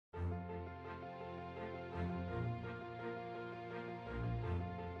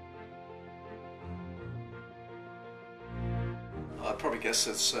probably guess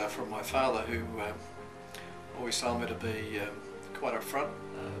it's from my father, who always told me to be quite upfront,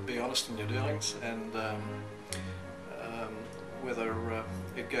 be honest in your dealings, and whether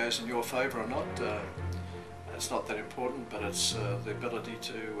it goes in your favour or not, it's not that important, but it's the ability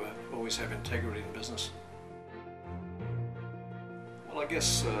to always have integrity in business. Well, I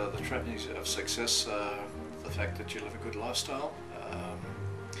guess the trappings of success are the fact that you live a good lifestyle,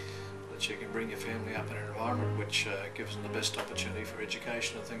 that you can bring your family up in an environment which gives them the best opportunity for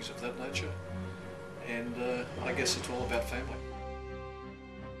education and things of that nature, and I guess it's all about family.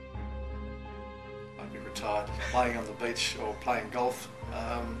 I'd be retired playing on the beach or playing golf,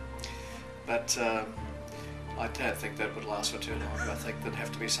 but I don't think that would last for too long. I think there'd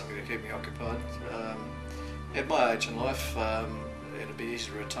have to be something to keep me occupied. At my age in life, it'd be easy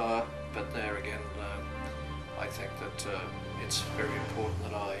to retire, but there again, I think that it's very important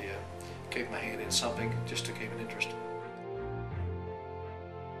that I keep my hand in something just to keep an interest.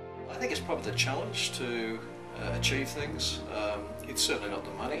 I think it's probably the challenge to achieve things. It's certainly not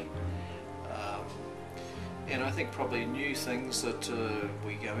the money. And I think probably new things that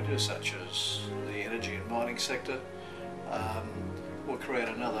we go into, such as the energy and mining sector, will create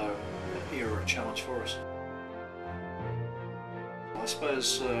another era of challenge for us. I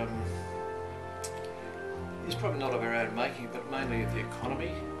suppose it's probably not of our own making, but mainly of the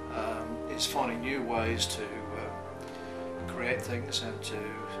economy. It's finding new ways to create things and to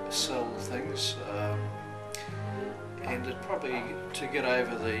sell things, and it probably to get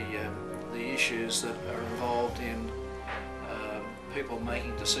over the issues that are involved in people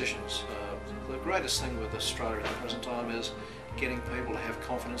making decisions. The greatest thing with Australia at the present time is getting people to have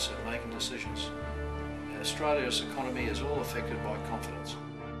confidence in making decisions. Australia's economy is all affected by confidence.